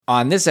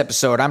On this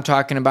episode, I'm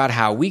talking about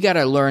how we got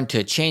to learn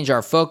to change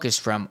our focus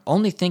from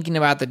only thinking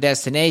about the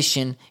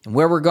destination and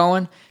where we're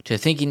going to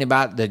thinking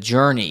about the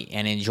journey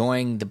and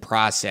enjoying the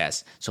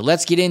process. So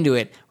let's get into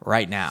it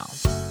right now.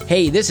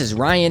 Hey, this is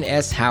Ryan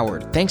S.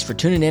 Howard. Thanks for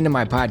tuning into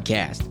my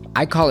podcast.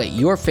 I call it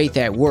Your Faith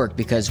at Work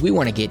because we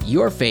want to get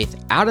your faith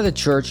out of the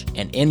church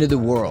and into the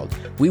world.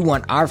 We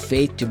want our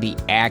faith to be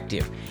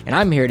active, and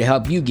I'm here to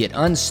help you get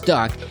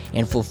unstuck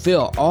and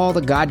fulfill all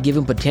the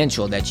God-given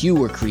potential that you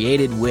were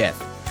created with.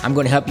 I'm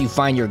going to help you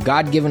find your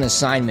God-given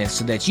assignments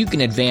so that you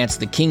can advance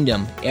the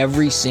kingdom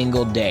every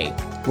single day.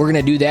 We're going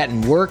to do that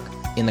in work,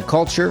 in the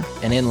culture,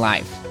 and in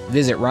life.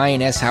 Visit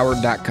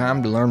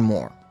ryanshoward.com to learn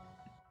more.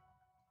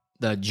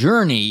 The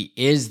journey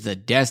is the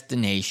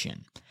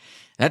destination.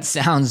 That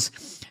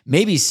sounds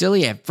maybe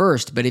silly at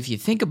first, but if you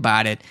think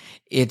about it,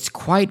 it's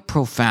quite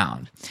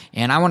profound.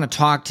 And I want to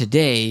talk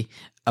today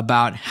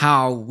about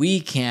how we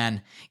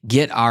can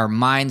get our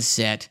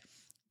mindset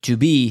to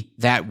be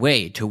that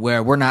way, to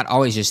where we're not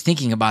always just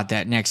thinking about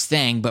that next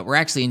thing, but we're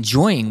actually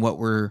enjoying what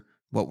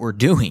we're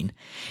doing.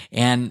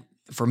 And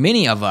for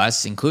many of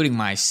us, including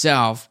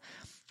myself,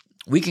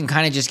 we can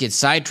kind of just get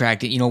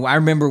sidetracked. You know, I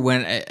remember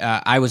when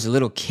I was a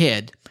little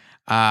kid,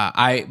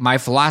 my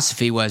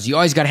philosophy was you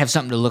always got to have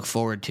something to look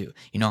forward to.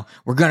 You know,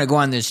 we're going to go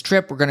on this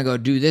trip, we're going to go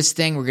do this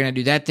thing, we're going to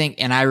do that thing.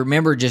 And I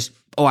remember just,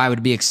 I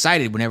would be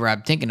excited whenever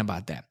I'm thinking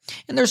about that.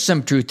 And there's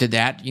some truth to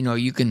that. You know,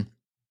 you can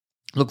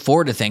look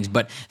forward to things,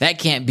 but that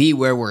can't be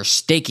where we're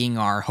staking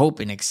our hope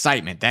and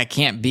excitement. That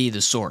can't be the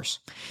source.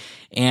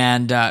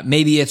 And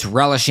maybe it's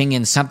relishing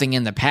in something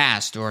in the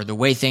past or the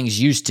way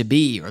things used to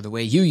be or the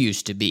way you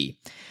used to be.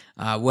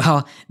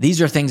 Well,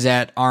 these are things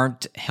that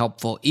aren't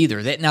helpful either.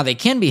 Now, they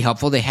can be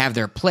helpful. They have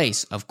their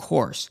place, of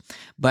course.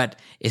 But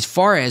as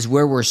far as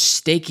where we're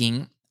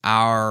staking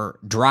our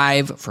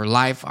drive for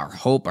life, our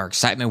hope, our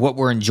excitement, what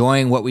we're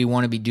enjoying, what we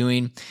want to be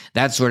doing,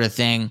 that sort of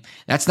thing,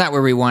 that's not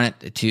where we want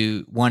it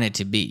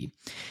to be.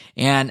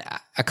 And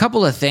a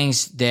couple of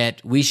things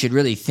that we should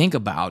really think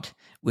about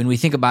when we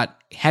think about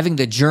having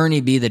the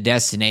journey be the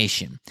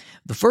destination.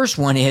 The first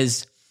one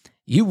is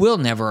you will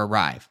never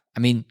arrive. I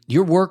mean,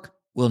 your work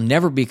will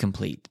never be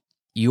complete.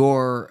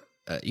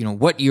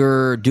 What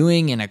you're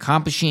doing and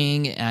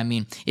accomplishing, I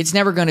mean, it's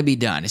never going to be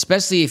done,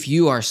 especially if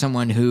you are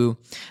someone who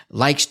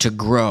likes to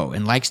grow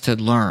and likes to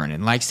learn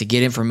and likes to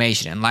get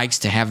information and likes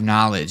to have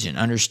knowledge and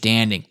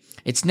understanding.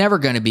 It's never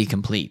going to be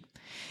complete.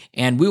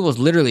 And we will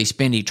literally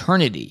spend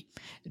eternity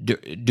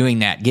doing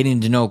that,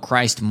 getting to know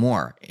Christ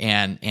more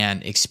and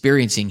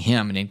experiencing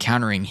Him and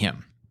encountering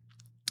Him.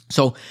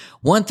 So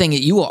one thing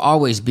that you will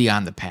always be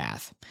on the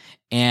path.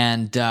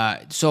 And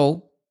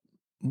so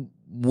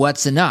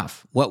what's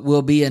enough? What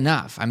will be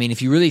enough? I mean,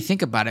 if you really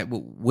think about it,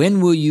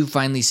 when will you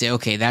finally say,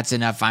 okay, that's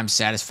enough, I'm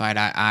satisfied,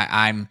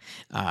 I'm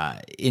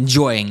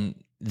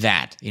enjoying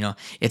that? You know,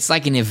 it's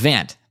like an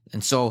event.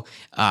 And so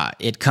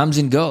it comes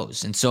and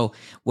goes. And so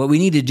what we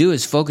need to do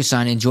is focus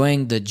on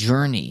enjoying the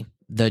journey,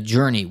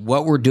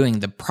 what we're doing,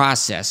 the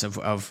process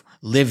of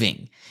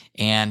living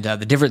and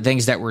the different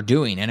things that we're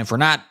doing. And if we're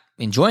not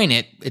enjoying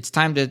it, it's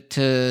time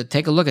to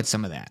take a look at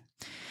some of that.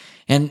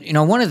 And, you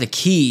know, one of the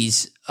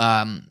keys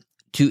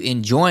to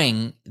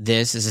enjoying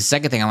this is the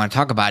second thing I want to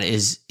talk about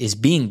is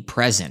being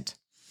present.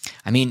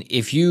 I mean,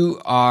 if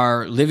you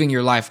are living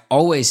your life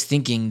always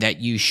thinking that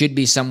you should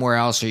be somewhere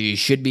else or you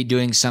should be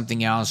doing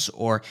something else,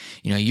 or,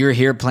 you know, you're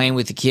here playing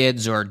with the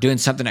kids or doing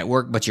something at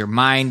work, but your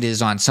mind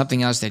is on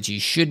something else that you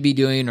should be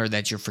doing or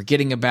that you're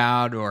forgetting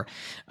about, or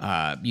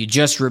you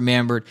just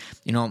remembered,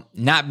 you know,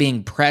 not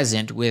being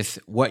present with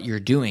what you're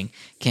doing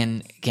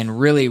can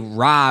really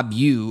rob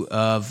you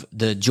of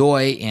the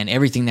joy and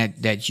everything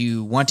that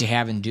you want to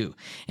have and do.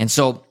 And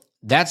so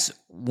that's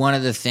one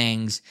of the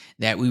things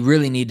that we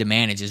really need to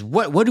manage is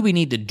what do we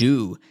need to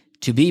do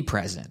to be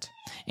present?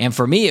 And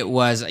for me, it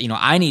was, you know,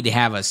 I need to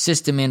have a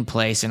system in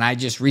place, and I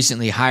just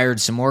recently hired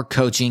some more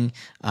coaching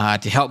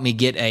to help me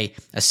get a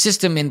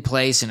system in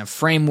place and a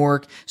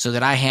framework so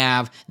that I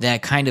have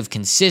that kind of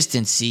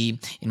consistency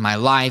in my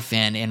life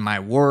and in my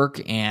work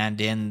and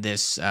in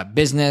this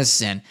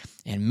business and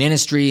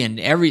ministry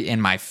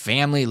and my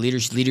family,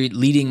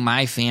 leading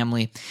my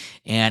family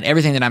and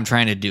everything that I'm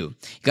trying to do.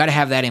 You got to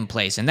have that in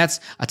place. And that's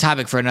a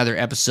topic for another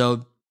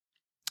episode.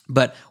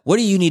 But what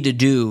do you need to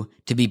do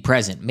to be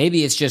present?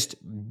 Maybe it's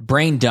just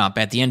brain dump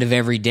at the end of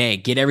every day.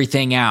 Get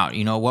everything out.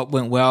 You know, what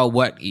went well,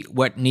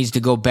 what needs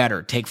to go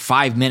better. Take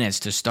 5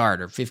 minutes to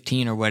start or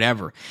 15 or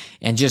whatever.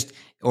 And just,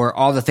 or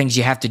all the things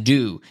you have to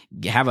do.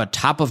 Have a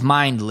top of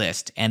mind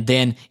list. And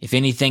then if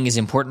anything is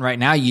important right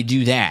now, you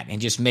do that.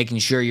 And just making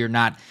sure you're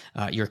not,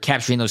 you're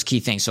capturing those key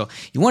things. So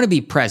you want to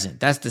be present.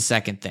 That's the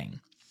second thing.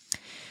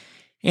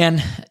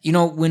 And, you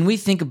know, when we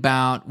think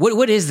about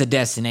what is the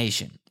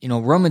destination? You know,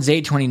 Romans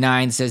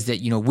 8:29 says that,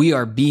 you know, we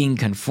are being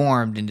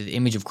conformed into the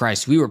image of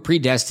Christ. We were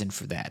predestined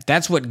for that.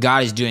 That's what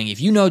God is doing.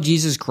 If you know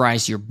Jesus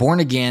Christ, you're born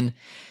again,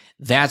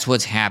 that's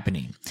what's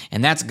happening.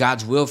 And that's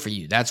God's will for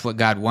you. That's what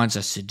God wants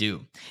us to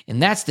do.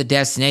 And that's the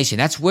destination.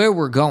 That's where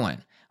we're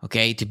going.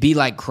 okay, to be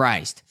like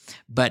Christ.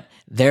 But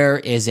there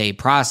is a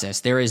process,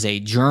 there is a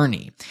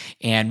journey,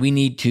 and we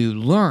need to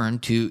learn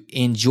to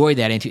enjoy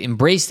that and to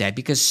embrace that,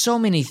 because so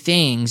many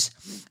things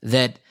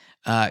that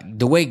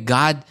the way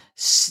God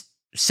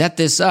set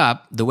this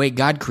up, the way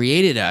God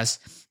created us,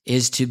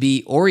 is to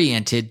be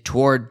oriented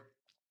toward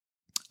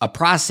a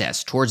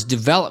process, towards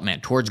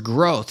development, towards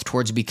growth,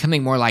 towards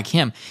becoming more like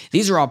Him.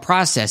 These are all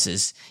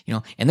processes,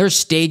 and there's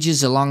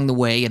stages along the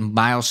way and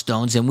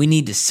milestones, and we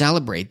need to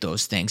celebrate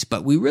those things,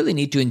 but we really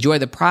need to enjoy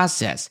the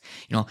process.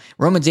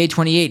 Romans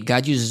 8:28,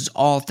 God uses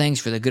all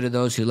things for the good of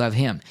those who love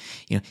Him.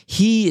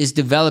 He is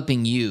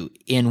developing you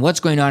in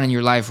what's going on in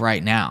your life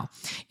right now.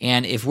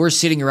 And if we're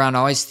sitting around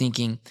always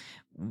thinking,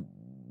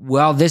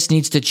 well, this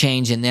needs to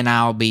change and then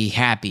I'll be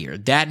happier,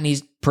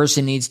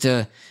 person needs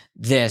to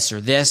this, or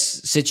this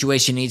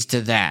situation needs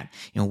to that,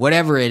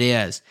 whatever it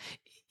is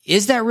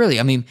that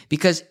really,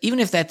 because even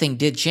if that thing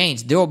did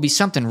change, there will be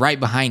something right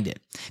behind it,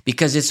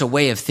 because it's a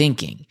way of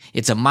thinking.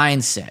 It's a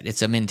mindset.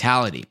 It's a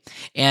mentality.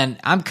 And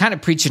I'm kind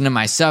of preaching to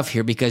myself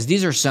here, because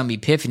these are some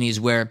epiphanies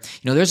where,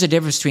 there's a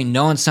difference between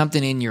knowing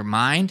something in your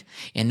mind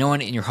and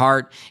knowing it in your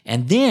heart,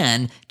 and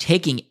then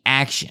taking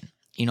action.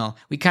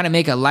 We kind of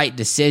make a light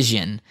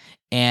decision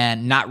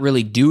and not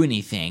really do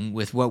anything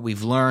with what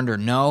we've learned or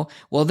know,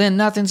 well, then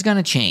nothing's going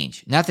to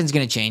change. Nothing's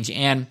going to change.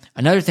 And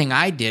another thing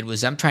I did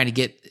was if I'm trying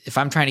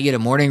to get a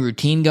morning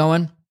routine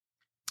going,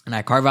 and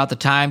I carve out the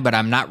time, but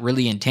I'm not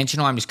really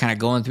intentional, I'm just kind of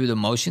going through the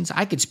motions,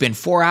 I could spend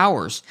 4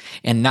 hours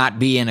and not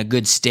be in a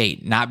good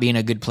state, not be in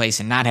a good place,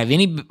 and not have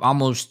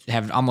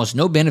almost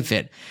no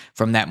benefit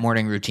from that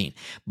morning routine.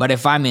 But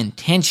if I'm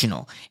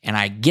intentional and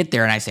I get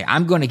there and I say,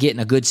 I'm going to get in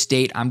a good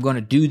state, I'm going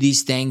to do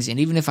these things, and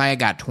even if I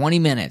got 20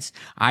 minutes,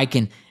 I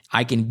can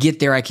get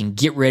there, I can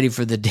get ready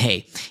for the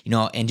day,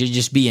 and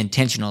just be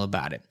intentional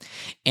about it.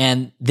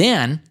 And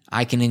then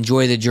I can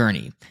enjoy the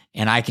journey,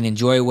 and I can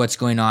enjoy what's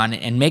going on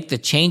and make the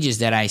changes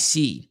that I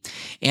see.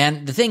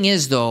 And the thing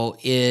is, though,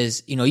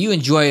 you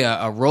enjoy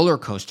a roller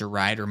coaster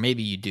ride, or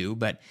maybe you do,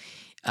 but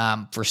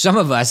for some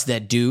of us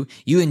that do,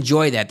 you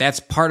enjoy that. That's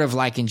part of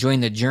like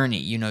enjoying the journey.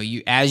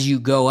 You as you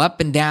go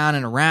up and down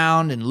and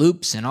around and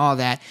loops and all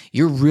that,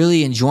 you're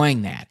really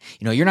enjoying that.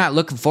 You're not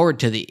looking forward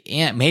to the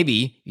end.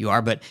 Maybe you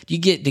are, but you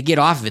get to get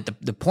off of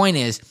it. The point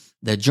is,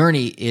 the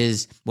journey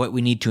is what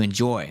we need to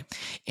enjoy.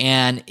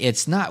 And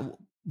it's not,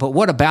 but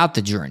what about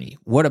the journey?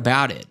 What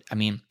about it?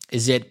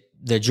 Is it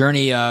the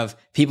journey of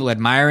people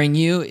admiring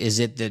you? Is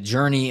it the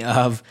journey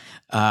of,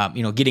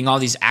 getting all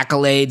these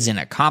accolades and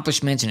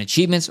accomplishments and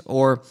achievements?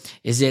 Or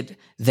is it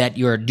that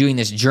you're doing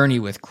this journey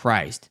with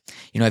Christ?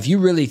 If you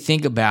really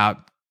think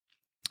about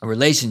a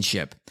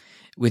relationship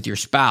with your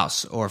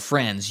spouse or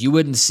friends, you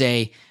wouldn't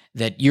say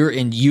that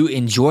you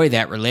enjoy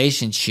that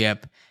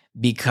relationship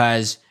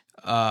because,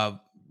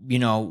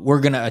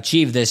 we're going to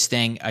achieve this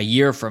thing a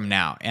year from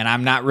now, and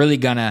I'm not really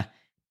going to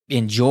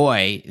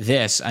enjoy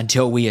this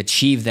until we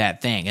achieve that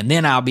thing. And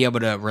then I'll be able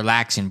to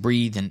relax and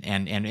breathe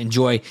and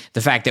enjoy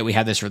the fact that we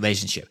have this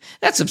relationship.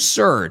 That's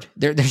absurd.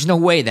 There's no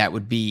way that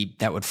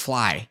would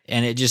fly.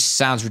 And it just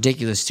sounds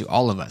ridiculous to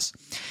all of us.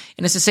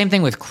 And it's the same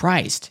thing with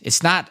Christ.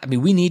 It's not,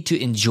 we need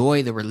to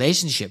enjoy the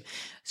relationship,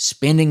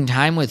 spending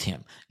time with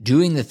Him,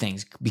 doing the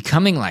things,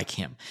 becoming like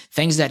Him,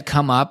 things that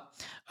come up,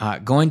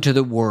 going to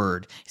the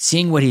Word,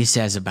 seeing what He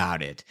says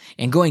about it,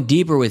 and going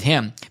deeper with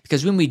Him.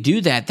 Because when we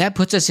do that, that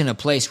puts us in a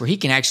place where He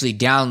can actually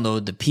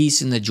download the peace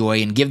and the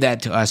joy and give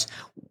that to us,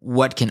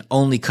 what can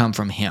only come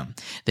from Him.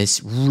 This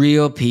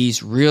real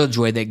peace, real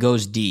joy that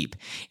goes deep.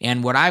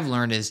 And what I've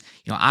learned is,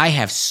 I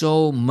have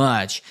so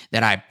much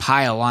that I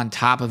pile on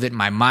top of it.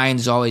 My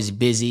mind's always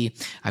busy.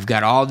 I've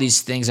got all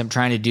these things I'm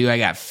trying to do. I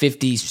got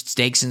 50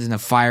 stakes in the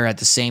fire at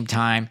the same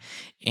time.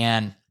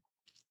 And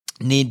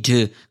need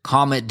to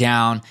calm it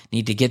down,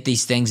 need to get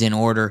these things in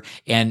order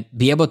and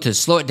be able to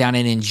slow it down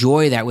and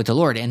enjoy that with the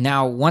Lord. And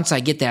now once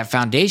I get that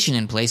foundation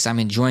in place, I'm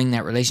enjoying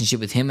that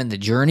relationship with Him and the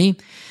journey,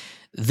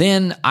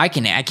 then I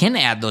can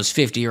add those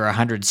 50 or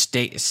 100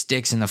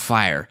 sticks in the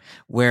fire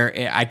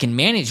where I can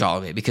manage all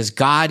of it, because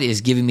God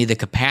is giving me the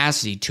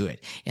capacity to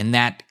it. And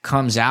that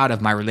comes out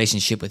of my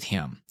relationship with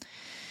Him.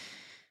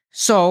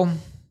 So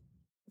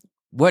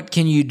what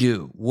can you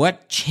do?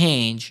 What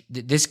change?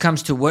 This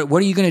comes to what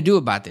are you going to do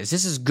about this?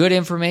 This is good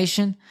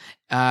information,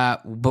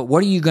 but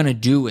what are you going to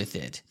do with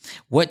it?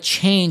 What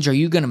change are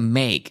you going to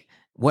make?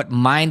 What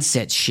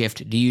mindset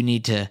shift do you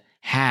need to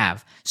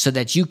have so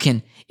that you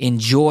can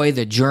enjoy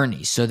the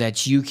journey, so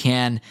that you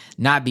can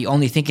not be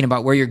only thinking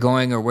about where you're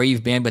going or where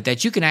you've been, but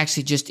that you can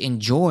actually just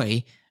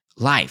enjoy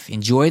life,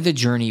 enjoy the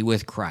journey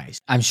with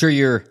Christ? I'm sure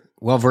you're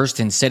well-versed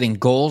in setting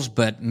goals,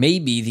 but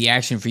maybe the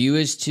action for you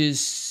is to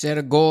set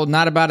a goal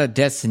not about a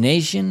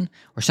destination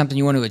or something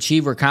you want to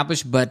achieve or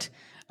accomplish, but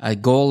a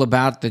goal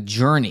about the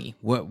journey.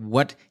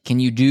 What can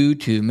you do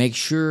to make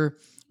sure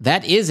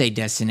that is a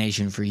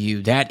destination for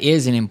you? That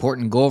is an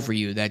important goal for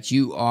you, that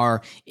you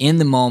are in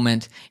the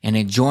moment and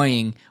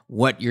enjoying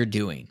what you're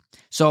doing.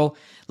 So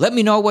let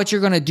me know what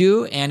you're going to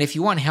do, and if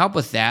you want help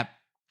with that,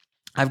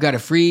 I've got a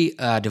free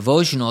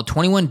devotional,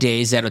 21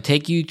 days, that'll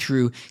take you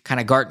through kind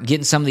of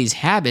getting some of these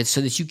habits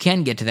so that you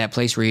can get to that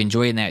place where you're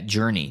enjoying that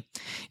journey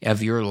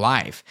of your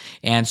life.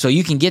 And so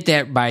you can get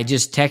that by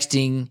just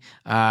texting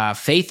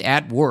Faith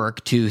at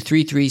Work to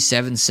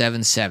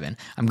 33777.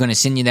 I'm going to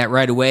send you that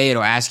right away.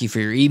 It'll ask you for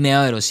your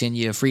email. It'll send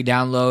you a free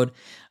download,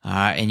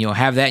 and you'll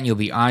have that and you'll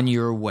be on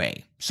your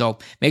way. So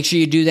make sure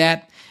you do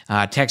that.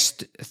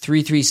 Text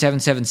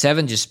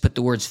 33777. Just put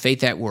the words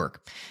Faith at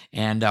Work,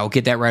 and I'll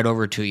get that right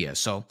over to you.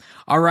 So,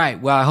 all right.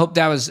 Well, I hope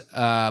that was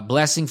a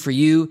blessing for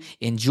you.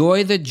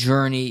 Enjoy the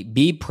journey,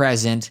 be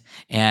present,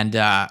 and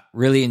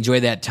really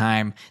enjoy that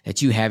time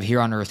that you have here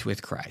on earth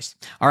with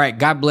Christ. All right.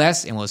 God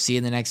bless, and we'll see you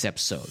in the next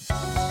episode.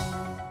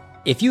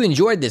 If you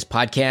enjoyed this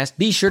podcast,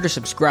 be sure to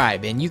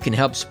subscribe, and you can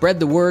help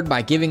spread the word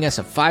by giving us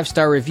a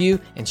 5-star review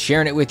and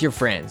sharing it with your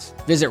friends.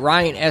 Visit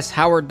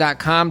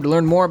RyanSHoward.com to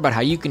learn more about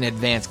how you can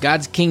advance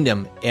God's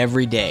kingdom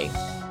every day.